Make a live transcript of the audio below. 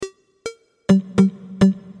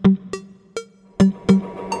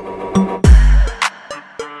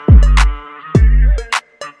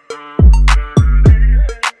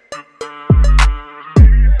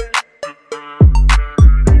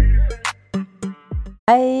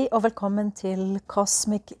Hei og velkommen til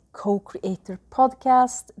Cosmic Co-Creator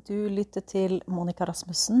Podcast. Du lytter til Monica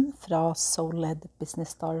Rasmussen fra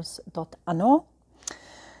souledbusinessstars.no.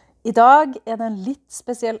 I dag det en litt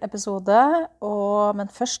spesiell episode,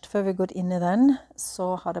 men først før vi går inn i den,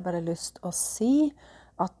 så har jeg bare lyst å si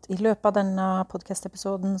at i løpet av denne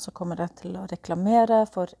podcast-episoden så kommer jeg til å reklamere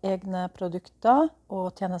for egne produkter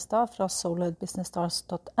og tjenester fra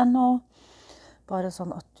souledbusinessstars.no. Bare sånn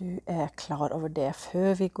at du klar over det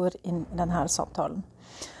før vi går inn i denne samtalen.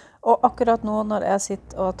 Og akkurat nå når jeg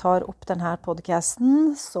sitter og tar opp denne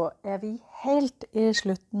podcasten, så vi helt i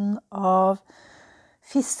slutten av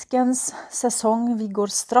fiskens sesong. Vi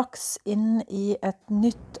går straks inn i et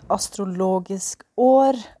nytt astrologisk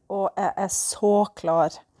år, og jeg så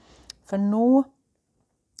klar. For nå,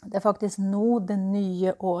 det faktisk nå det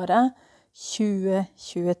nye året,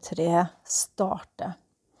 2023, starter.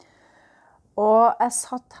 Og jeg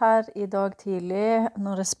satt her i dag tidlig,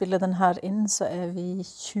 når jeg spiller den her inn, så vi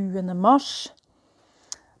 20. mars.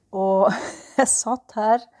 Og jeg satt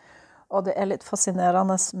her, og det litt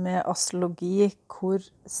fascinerende med astrologi, hvor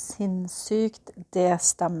sinnssykt det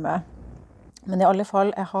stemmer. Men i alle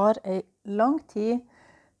fall, jeg har en lang tid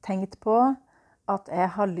tenkt på at jeg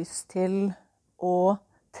har lyst til å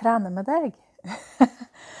trene med deg.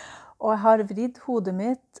 Og jeg har vridd hodet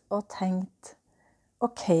mitt og tenkt,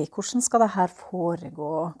 ok, hvordan skal det her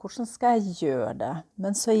foregå? Hvordan skal jeg gjøre det?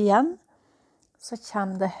 Men så igjen, så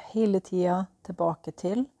kommer det hele tiden tilbake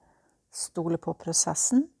til stole på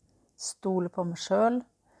prosessen, stole på meg selv.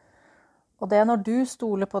 Og det når du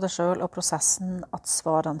stoler på deg selv og prosessen at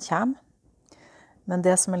svarene kommer. Men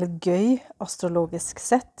det som litt gøy astrologisk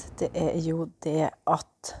sett, det jo det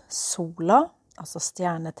at sola, altså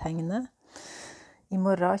stjernetegnet, i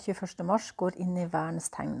morgen 21. mars går inn i værens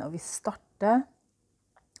tegn, og vi starter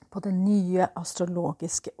på det nye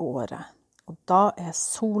astrologiske året. Og da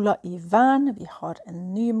sola i væren, vi har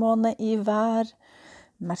en nymåne i vær,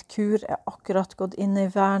 Merkur akkurat gått inn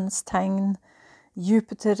i værens tegn,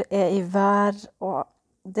 Jupiter i vær, og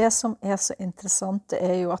det som så interessant,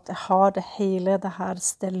 det jo at jeg har det hele det her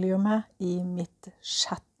stelliumet i mitt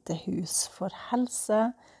 6. hus for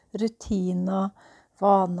helse, rutiner,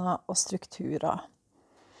 vaner og strukturer.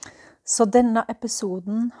 Så denne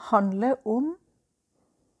episoden handler om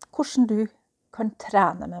hvordan du kan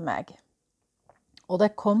trene med meg. Og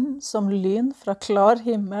det kom som lyn fra klar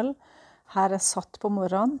himmel her jeg satt på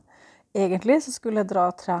morgenen. Egentlig så skulle jeg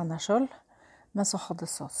dra og trene selv, men så hadde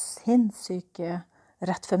jeg så sinnssyke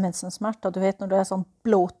rett før mensensmerter. Du vet når du sånn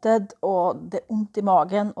bloated, og det ondt i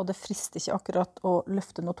magen, og det frister ikke akkurat å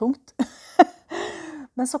løfte noe tungt.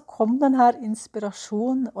 Men så kom den her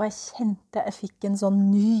inspirasjonen, og jeg kjente jeg fikk en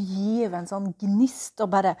sånn ny giv, en sånn gnist,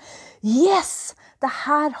 og bare, yes! Det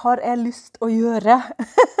her har jeg lyst å gjøre.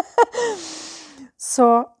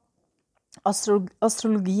 Så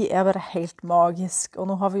astrologi bare helt magisk, og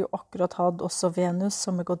nå har vi jo akkurat hatt også Venus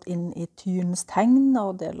som gått inn i Tyrens tegn,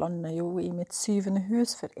 og det lander jo i mitt 7.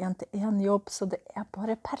 hus for 1-1 jobb, så det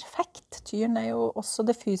bare perfekt. Tyren jo også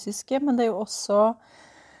det fysiske, men det jo også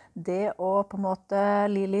det å på en måte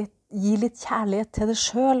gi litt kjærlighet til deg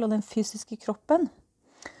selv og den fysiske kroppen.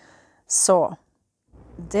 Så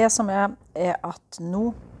det som at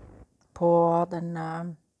nå på den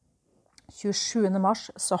 27.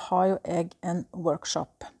 mars så har jo jeg en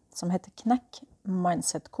workshop som heter Knekk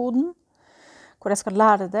Mindset-koden, hvor jeg skal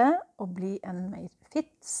lære deg å bli en mer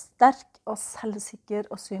fit, sterk og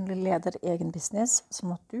selvsikker og synlig leder i egen business,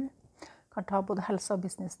 sånn at du kan ta både helse og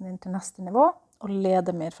businessen din til neste nivå og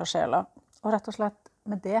lede mer for sjela. Og rett og slett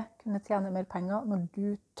med det kunne tjene mer penger når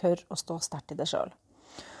du tør å stå sterkt i deg selv.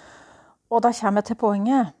 Og da kommer jeg til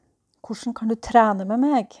poenget. Hvordan kan du trene med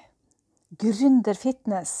meg? Gründer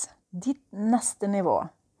Fitness, ditt neste nivå.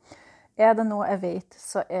 Det noe jeg vet,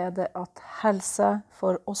 så det at helse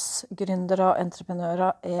for oss gründere og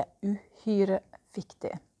entreprenører uhyre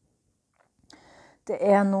viktig. Det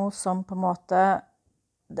noe som på en måte,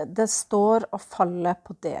 det står og faller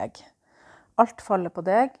på deg. Alt faller på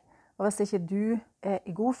deg, og hvis ikke du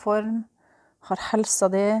i god form, har helsa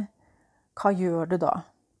di, hva gjør du da?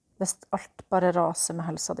 Hvis alt bare raser med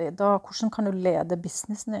helsa di, da hvordan kan du lede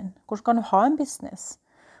businessen din? Hvordan kan du ha en business?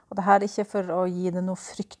 Og det her ikke for å gi deg noen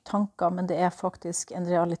frykttanker, men det faktisk en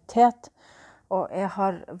realitet. Og jeg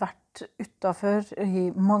har vært utenfor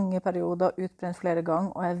i mange perioder, utbrent flere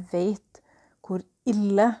ganger, og jeg vet hvor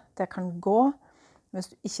ille det kan gå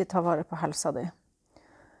hvis du ikke tar vare på helsa di.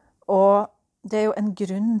 Og det jo en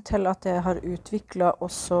grunn til at jeg har utviklet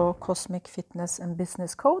også Cosmic Fitness and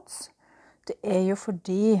Business Codes. Det jo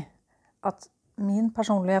fordi at min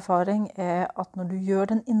personlige erfaring at når du gjør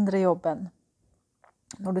den indre jobben,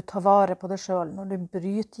 når du tar vare på deg selv, når du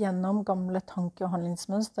bryter gjennom gamle tanke- og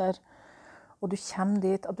handlingsmønster, og du kommer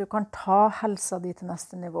dit at du kan ta helsa di til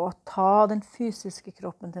neste nivå, ta den fysiske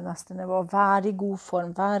kroppen til neste nivå, være i god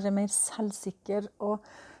form, være mer selvsikker og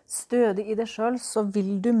stødig i deg selv, så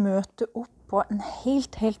vil du møte opp på en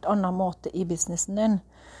helt annen måte i businessen din.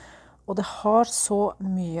 Og det har så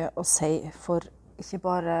mye å si for ikke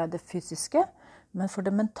bare det fysiske, men for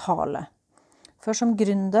det mentale. For som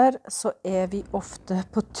gründer så er vi ofte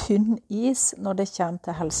på tynn is når det kommer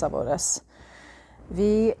til helsa vår.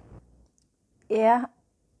 Vi er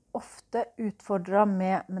ofte utfordret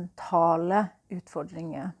med mentale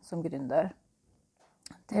utfordringer som gründer.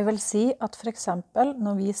 Det vil si at for eksempel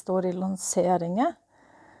når vi står i lanseringer,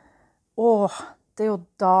 det er jo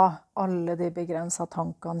da alle de begrenset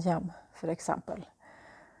tankene kommer, for eksempel.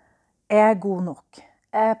 Er jeg god nok?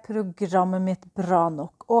 Er programmet mitt bra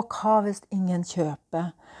nok? Og hva hvis ingen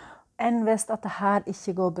kjøper? Enn hvis at det her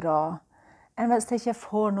ikke går bra? Enn hvis jeg ikke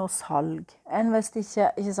får noe salg? Enn hvis det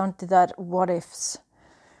ikke sant, de der what ifs?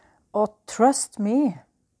 Og trust me,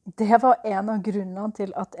 det var en av grunnene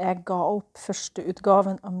til at jeg ga opp første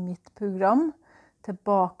utgaven av mitt program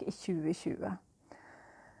tilbake i 2020.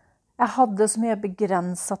 Jeg hadde så mye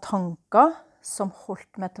begrenset tanker som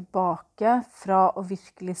holdt meg tilbake fra å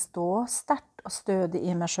virkelig stå sterkt og stødig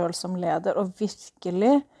i meg selv som leder, og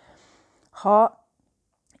virkelig ha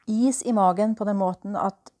is i magen på den måten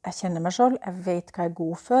at jeg kjenner meg selv, jeg vet hva jeg er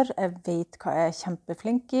god for, jeg vet hva jeg er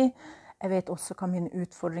kjempeflink i, jeg vet også hva mine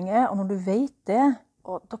utfordringer er, og når du vet det,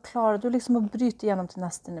 og da klarer du liksom å bryte gjennom til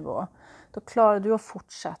neste nivå. Da klarer du å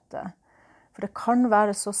fortsette. For det kan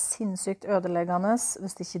være så sinnssykt ødeleggende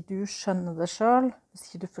hvis ikke du skjønner det selv, hvis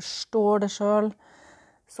ikke du forstår det selv,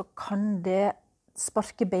 så kan det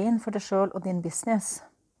sparke bein for deg selv og din business.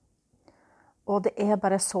 Og det er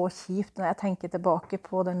bare så kjipt når jeg tenker tilbake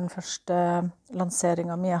på den første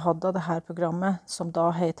lanseringen jeg hadde av dette programmet, som da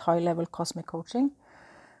het High Level Cosmic Coaching,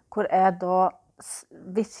 hvor jeg da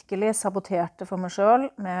virkelig saboterte for meg selv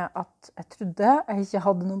med at jeg trodde jeg ikke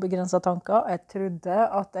hadde noen begrenset tanker. Jeg trodde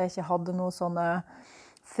at jeg ikke hadde noen sånne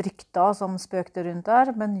frykter som spøkte rundt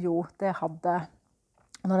der, men jo, det hadde.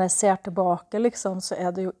 Når jeg ser tilbake, liksom, så er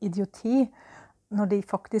det jo idioti når de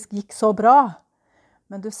faktisk gikk så bra.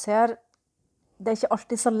 Men du ser, det er ikke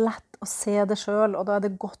alltid så lett å se det selv, og da er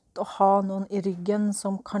det godt å ha noen i ryggen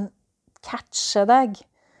som kan catche deg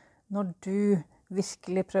når du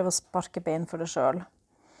virkelig prøve å sparke bein for deg selv.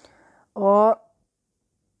 Og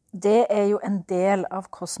det er jo en del av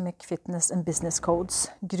Cosmic Fitness and Business Codes.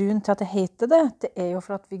 Grunnen til at det heter det, det er jo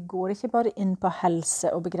for at vi går ikke bare inn på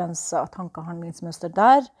helse og begrenset tanke- og handlingsmønster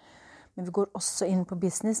der, men vi går også inn på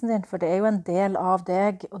businessen din, for det er jo en del av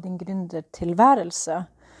deg og din gründertilværelse.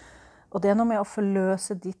 Og det er noe med å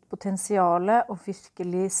forløse ditt potensiale og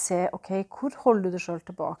virkelig se, ok, hvor holder du deg selv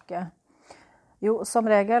tilbake? Jo, som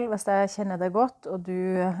regel, hvis jeg kjenner deg godt, og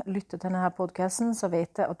du lytter til denne podcasten, så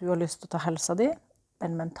vet jeg at du har lyst til å ta helsa di,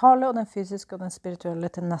 den mentale og den fysiske og den spirituelle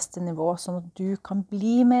til neste nivå, sånn at du kan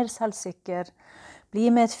bli mer selvsikker, bli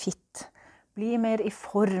mer fit, bli mer i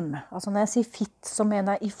form. Altså når jeg sier fit, så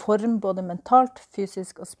mener jeg i form både mentalt,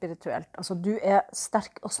 fysisk og spirituelt. Altså du er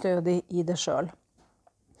sterk og stødig i deg selv.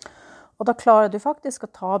 Og da klarer du faktisk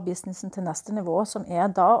å ta businessen til neste nivå, som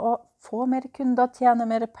er da å få mer kunder, tjene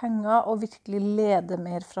mer penger og virkelig lede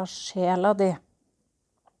mer fra sjela di.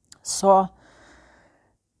 Så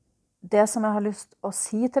det som jeg har lyst å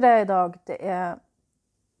si til deg i dag, det er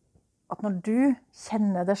at når du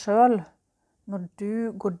kjenner deg selv, når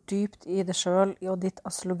du går dypt i deg selv og ditt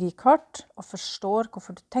astrologikart, og forstår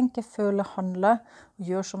hvorfor du tenker, føler, handler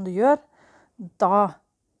og gjør som du gjør, da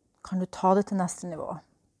kan du ta det til neste nivå.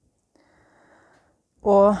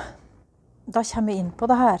 Og da kommer vi inn på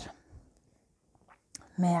det her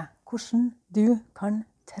med hvordan du kan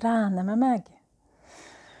trene med meg.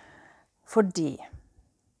 Fordi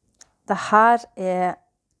det her er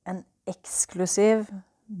en eksklusiv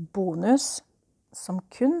bonus som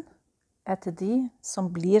kun er til de som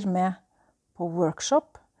blir med på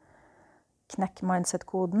workshop. Knekk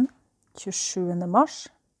mindset-koden 27. mars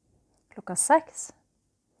klokka 6.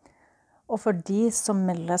 Og for de som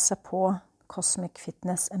melder seg på Cosmic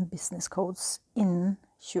Fitness and Business Codes innen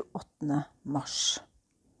 28. mars.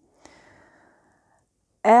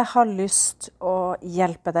 Jeg har lyst å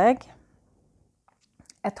hjelpe deg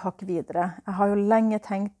et hakk videre. Jeg har jo lenge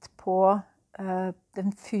tenkt på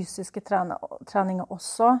den fysiske treningen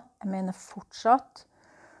også. Jeg mener fortsatt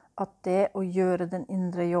at det å gjøre den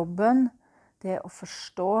indre jobben, det å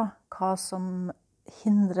forstå hva som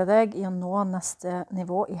hindrer deg i å nå neste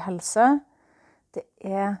nivå i helse, det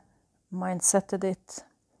er mindsetet ditt,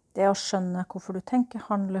 Det å skjønne hvorfor du tenker,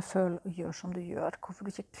 handler, føler og gjør som du gjør. Hvorfor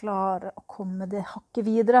du ikke klarer å komme det hakket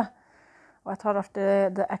videre. Og jeg tar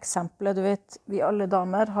alltid det eksempelet, du vet, vi alle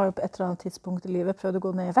damer har jo på et eller annet tidspunkt i livet prøvd å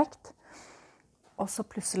gå ned i vekt. Og så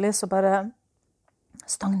plutselig så bare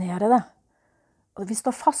stagnerer det. Og vi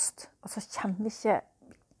står fast, og så kommer vi ikke,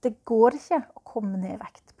 det går ikke å komme ned i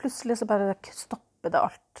vekt. Plutselig så bare stopper det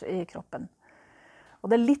alt i kroppen. Og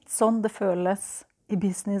det er litt sånn det føles i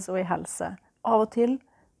business og i helse. Av og til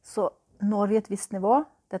så når vi et visst nivå,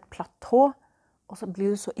 det er et platå, og så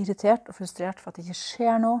blir du så irritert og frustrert for at det ikke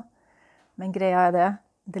skjer noe. Men greia er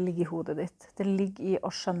det ligger i hodet ditt. Det ligger i å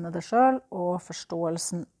skjønne det selv, og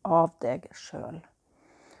forståelsen av deg selv.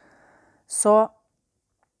 Så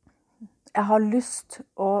jeg har lyst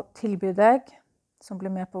å tilby deg, som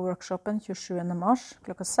blir med på workshopen 27. mars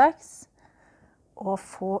klokka 6, å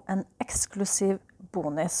få en eksklusiv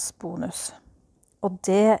bonus. Og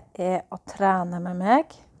det er å trene med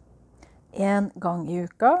meg en gang i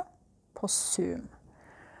uka på Zoom.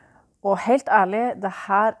 Og helt ærlig, det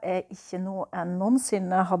her er ikke noe jeg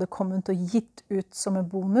noensinne hadde kommet og gitt ut som en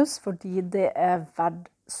bonus, fordi det er verdt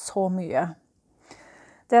så mye.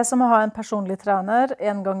 Det er som å ha en personlig trener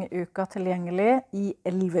en gang i uka tilgjengelig i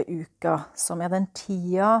 11 uker, som er den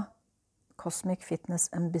tida Cosmic Fitness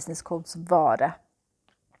and Business Codes varer.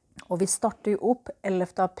 Og vi starter jo opp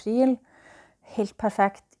 11. april, helt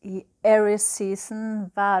perfekt i Aries season,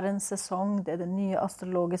 værens sesong, det er det nye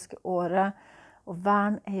astrologiske året, og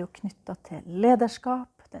væren er jo knyttet til lederskap,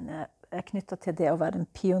 den er knyttet til det å være en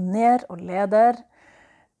pioner og leder.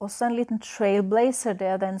 Også en liten trailblazer, det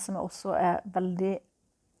er den som også er veldig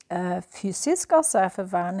fysisk, altså, for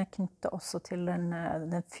væren er knyttet også til den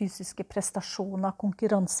fysiske prestasjonen av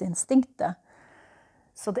konkurranseinstinktet.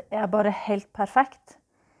 Så det er bare helt perfekt.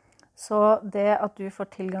 Så det at du får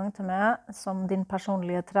tilgang til meg som din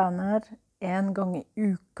personlige trener en gang i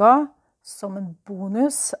uka som en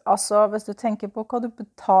bonus, altså hvis du tenker på hva du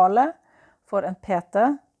betaler for en PT,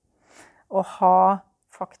 og ha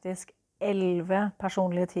faktisk 11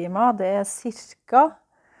 personlige timer, det er cirka,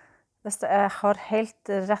 hvis jeg har helt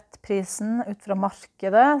rett prisen ut fra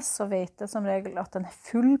markedet, så vet jeg som regel at en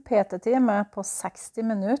full PT-time på 60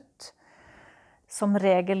 minutter som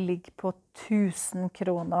regel ligger på 1000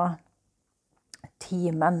 kroner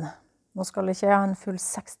timen. Nå skal jeg ikke ha en full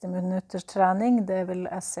 60 minutters trening, det vil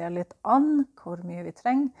jeg se litt an, hvor mye vi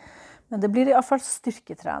trenger, men det blir i hvert fall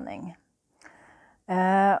styrketrening.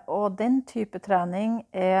 Og den type trening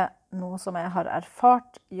er noe som jeg har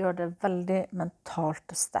erfart, gjør det veldig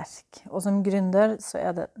mentalt sterk. Og som gründer så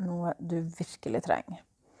er det noe du virkelig trenger.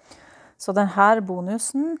 Så denne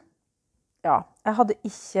bonusen, ja, jeg hadde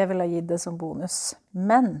ikke villet gi det som bonus,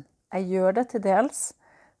 men jeg gjør det til dels,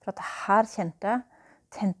 for at her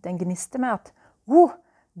tente en gniste med at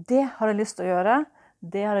det har jeg lyst til å gjøre,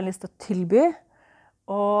 det har jeg lyst til å tilby,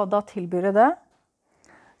 og da tilbyr jeg det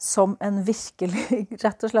som en virkelig,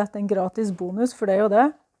 rett og slett en gratis bonus, for det er jo det,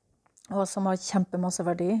 og som har kjempemasse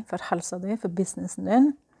verdi for helsa di, for businessen din,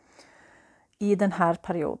 i denne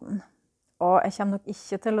perioden. Og jeg kommer nok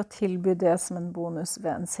ikke til å tilby det som en bonus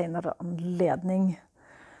ved en senere anledning.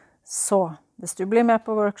 Så hvis du blir med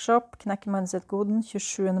på workshop, Knekke Mindset-koden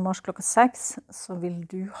 27. mars klokka 6, så vil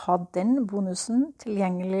du ha den bonusen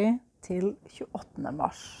tilgjengelig til 28.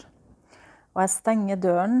 mars. Og jeg stenger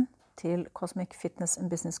døren til Cosmic Fitness and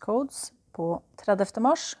Business Codes på 30.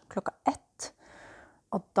 mars klokka 1.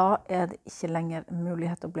 Og da er det ikke lenger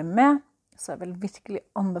mulighet til å bli med, så jeg vil virkelig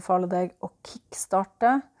anbefale deg å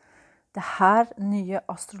kickstarte det her nye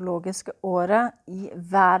astrologiske året i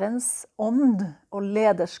værens ånd og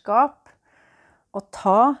lederskap, og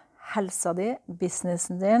ta helsa di,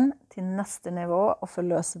 businessen din, til neste nivå og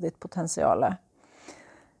forløse ditt potensiale.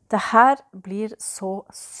 Det her blir så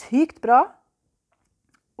sykt bra,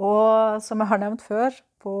 og som jeg har nevnt før,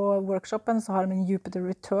 på workshopen så har jeg min Jupiter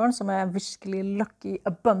Return, som er virkelig lucky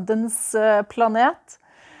abundance planet,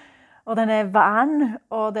 og den er væren,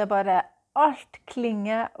 og det er bare alt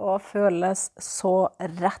klinger og føles så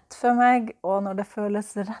rett for meg, og når det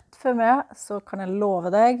føles rett for meg, så kan jeg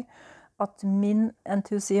love deg at min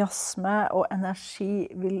entusiasme og energi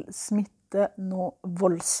vil smitte noe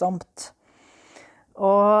voldsomt.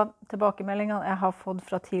 Og tilbakemeldingene jeg har fått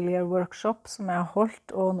fra tidligere workshops som jeg har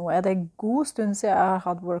holdt, og nå er det en god stund siden jeg har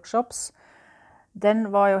hatt workshops, den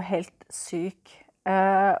var jo helt syk.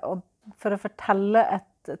 Og for å fortelle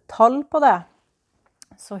et tall på det,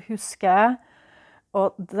 så husker jeg,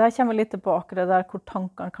 og der kommer vi litt tilbake det der hvor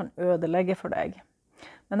tankene kan ødelegge for deg.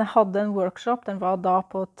 Men jeg hadde en workshop, den var da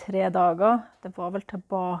på 3 dager. Det var vel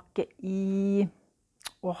tilbake i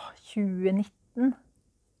 2019,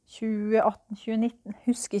 2018-2019,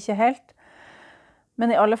 husker ikke helt. Men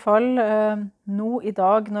i alle fall, nå i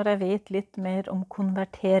dag, når jeg vet litt mer om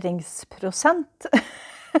konverteringsprosent,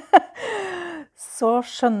 så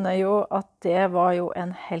skjønner jeg jo at det var jo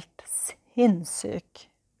en helt sinnssyk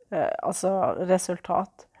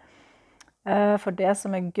resultat. For det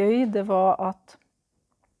som er gøy, det var at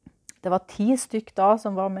det var 10 stykk da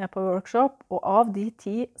som var med på workshop, og av de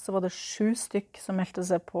 10 så var det 7 stykk som meldte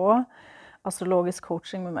seg på astrologisk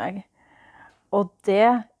coaching med meg. Og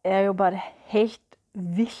det er jo bare helt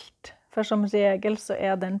vilt, for som regel så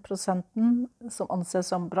er den prosenten som anses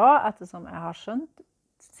som bra, ettersom jeg har skjønt,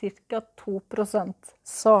 cirka 2%.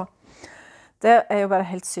 Så det er jo bare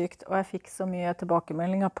helt sykt, og jeg fikk så mye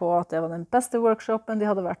tilbakemeldinger på at det var den beste workshopen de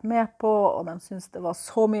hadde vært med på, og de syntes det var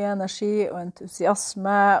så mye energi og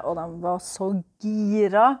entusiasme, og de var så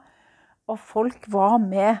gira, og folk var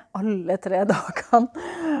med alle 3 dagene,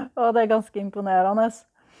 og det er ganske imponerende.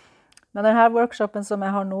 Men denne workshopen som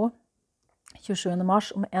jeg har nå, 27.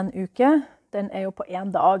 mars om en uke, den er jo på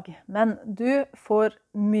 1 dag. Men du får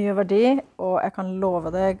mye verdi, og jeg kan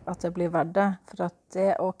love deg at det blir verdt det. For at det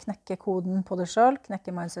å knekke koden på deg selv,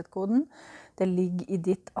 knekke mindset-koden, det ligger i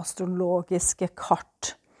ditt astrologiske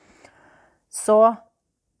kart. Så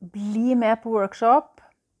bli med på workshop.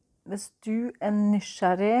 Hvis du er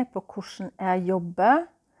nysgjerrig på hvordan jeg jobber,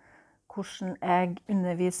 hvordan jeg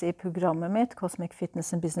underviser i programmet mitt, Cosmic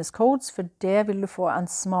Fitness and Business Codes, for det vil du få en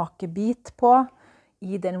smakebit på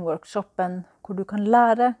i den workshopen, hvor du kan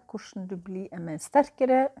lære hvordan du blir en mer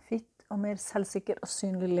sterkere, fit og mer selvsikker og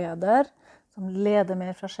synlig leder, som leder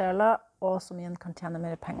mer fra sjela, og som igjen kan tjene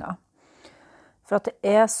mer penger. For at det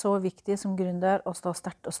er så viktig som gründer å stå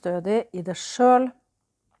sterkt og stødig i det selv,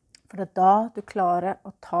 for det er da du klarer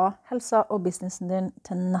å ta helsa og businessen din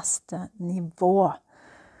til neste nivå.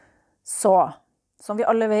 Så, som vi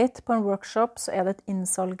alle vet, på en workshop så er det et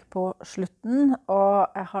innsalg på slutten, og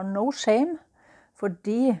jeg har no shame,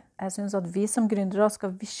 fordi jeg synes at vi som gründere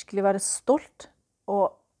skal virkelig være stolt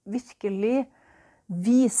og virkelig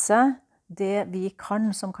vise det vi kan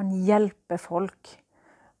som kan hjelpe folk.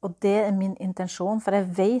 Og det er min intensjon, for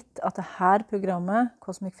jeg vet at dette programmet,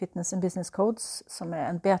 Cosmic Fitness and Business Codes, som er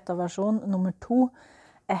en beta-versjon nummer 2,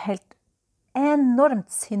 er helt enormt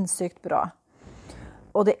sinnssykt bra.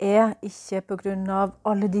 Og det er ikke på grunn av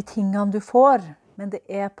alle de tingene du får, men det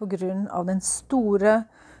er på grunn av den store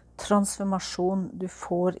transformasjon du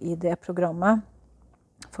får i det programmet.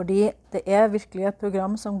 Fordi det er virkelig et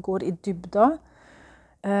program som går i dybda.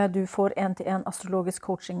 Du får 1-til-1 astrologisk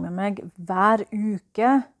coaching med meg hver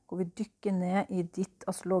uke, hvor vi dykker ned i ditt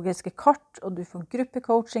astrologiske kart, og du får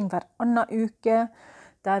gruppecoaching hver annen uke,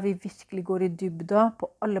 der vi virkelig går i dybda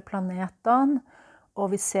på alle planetene,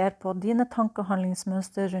 og vi ser på dine tanker og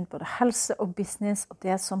handlingsmønster rundt både helse og business, og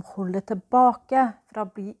det som holder tilbake fra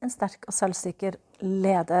å bli en sterk og selvsikker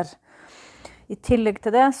leder. I tillegg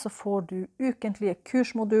til det så får du ukentlige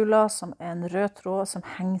kursmoduler som er en rød tråd som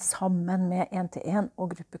henger sammen med 1-til-1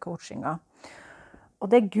 og gruppecoachinga. Og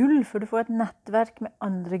det er gull, for du får et nettverk med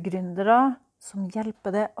andre gründere som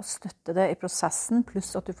hjelper deg og støtter deg i prosessen,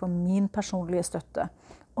 pluss at du får min personlige støtte.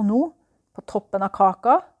 Og nå, på toppen av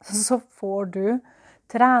kaka, så får du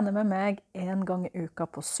trene med meg 1 gang i uka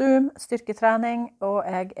på Zoom, styrketrening, og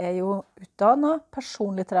jeg er jo utdannet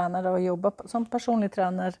personlig trener og jobber som personlig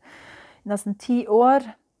trener i nesten 10 år.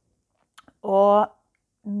 Og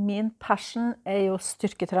min passion er jo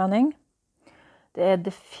styrketrening. Det er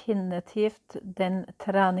definitivt den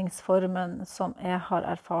treningsformen som jeg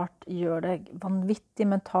har erfart gjør deg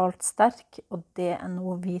vanvittig mentalt sterk, og det er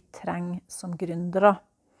noe vi trenger som gründere.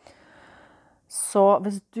 Så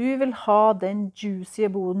hvis du vil ha den juicy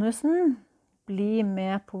bonusen, bli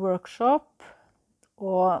med på workshop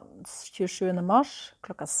og 27. mars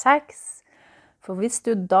klokka 6. For hvis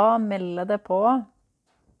du da melder deg på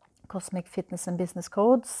Cosmic Fitness and Business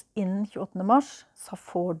Codes innen 28. mars, så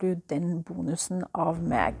får du den bonusen av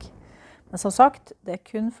meg. Men som sagt, det er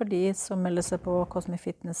kun for de som melder seg på Cosmic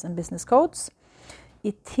Fitness and Business Codes.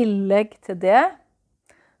 I tillegg til det,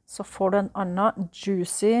 så får du en annen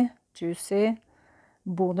juicy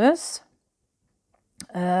bonus,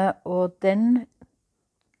 og den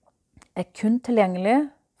er kun tilgjengelig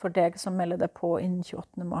for deg som melder deg på innen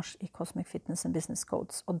 28. mars i Cosmic Fitness and Business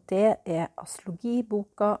Codes, og det er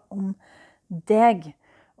astrologiboka om deg,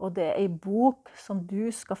 og det er en bok som du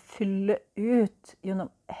skal fylle ut gjennom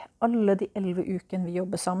alle de 11 ukene vi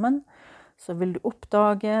jobber sammen. Så vil du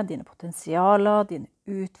oppdage dine potensialer, dine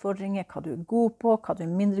utfordringer, hva du er god på, hva du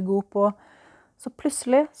er mindre god på. Så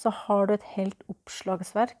plutselig så har du et helt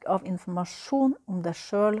oppslagsverk av informasjon om deg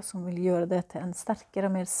selv som vil gjøre deg til en sterkere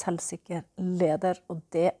og mer selvsikker leder, og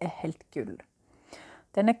det er helt gull.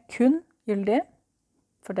 Den er kun gyldig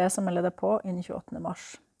for det som melder deg på innen 28.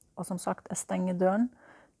 mars. Og som sagt, jeg stenger døren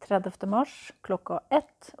 30. mars klokka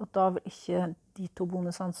 1, og da vil ikke de 2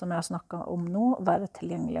 bonusene som jeg snakket om nå være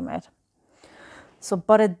tilgjengelige mer. Så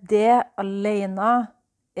bare det alene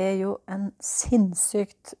er jo en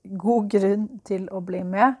sinnssykt god grunn til å bli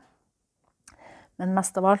med. Men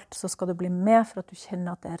mest av alt så skal du bli med for at du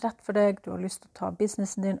kjenner at det er rett for deg. Du har lyst til å ta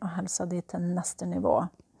businessen din og helsa di til neste nivå.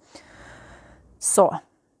 Så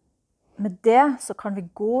med det så kan vi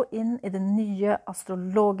gå inn i det nye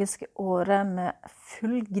astrologiske året med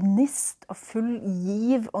full gnist og full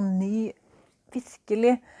giv og ny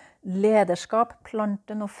virkelig lederskap,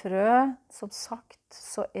 planten og frø. Som sagt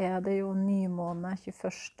så er det jo nymåne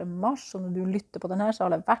 21. mars, og når du lytter på den her så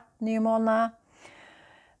har det vært nymåne.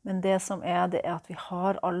 Men det som er, det er at vi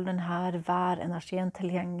har all den her værenergien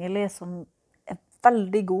tilgjengelig, som er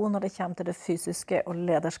veldig god når det kommer til det fysiske og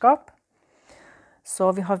lederskap.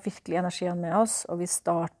 Så vi har virkelig energien med oss, og vi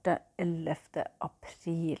starter 11.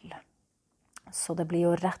 april. Så det blir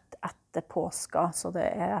jo rett etter påska, så det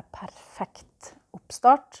er perfekt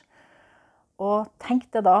oppstart. Og tenk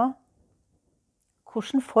deg da,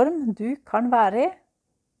 hvilken form du kan være i,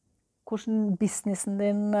 hvordan businessen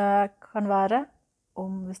din kan være,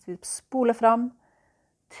 hvis vi spoler fram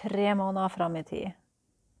 3 måneder fram i tid.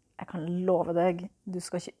 Jeg kan love deg, du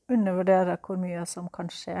skal ikke undervurdere hvor mye som kan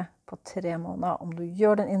skje på 3 måneder om du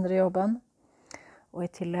gjør den indre jobben. Og i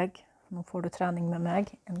tillegg, nå får du trening med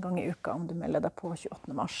meg en gang i uka om du melder deg på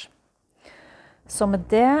 28. mars. Så med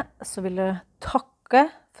det så vil jeg takke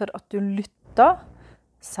for at du lyttet,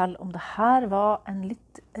 selv om det her var en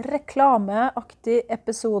litt reklameaktig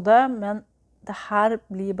episode, men det her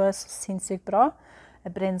blir bare så sinnssykt bra.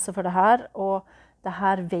 Jeg brenner så for det her, og det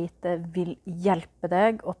her vet jeg vil hjelpe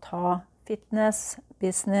deg å ta fitness,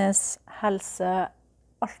 business, helse,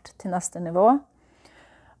 alt til neste nivå.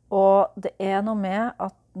 Og det er noe med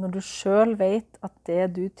at når du selv vet at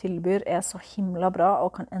det du tilbyr er så himla bra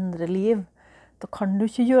og kan endre liv, da kan du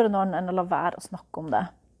ikke gjøre noe annet enn å la være å snakke om det.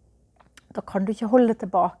 Da kan du ikke holde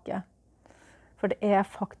tilbake. For det er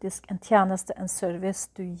faktisk en tjeneste, en service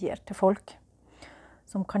du gir til folk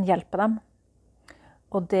som kan hjelpe dem.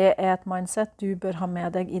 Og det er et mindset du bør ha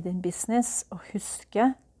med deg i din business, og huske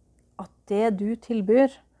at det du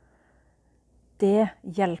tilbyr, det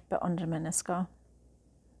hjelper andre mennesker.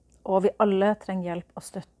 Og vi alle trenger hjelp og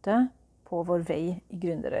støtte på vår vei i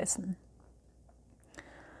gründerreisen.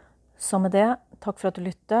 Så med det, takk for at du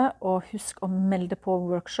lytter, og husk å melde på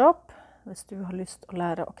workshop hvis du har lyst å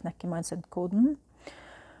lære å knekke mindset-koden.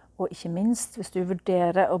 Og ikke minst, hvis du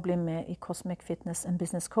vurderer å bli med i Cosmic Fitness and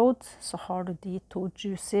Business Code, så har du de 2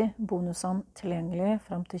 juicy bonusene tilgjengelig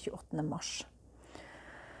frem til 28. mars.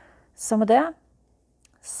 Så med det,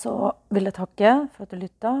 så vil jeg takke for at du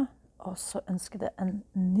lyttet, og så ønsker jeg deg en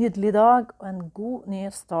nydelig dag og en god ny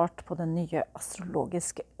start på det nye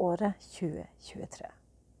astrologiske året 2023.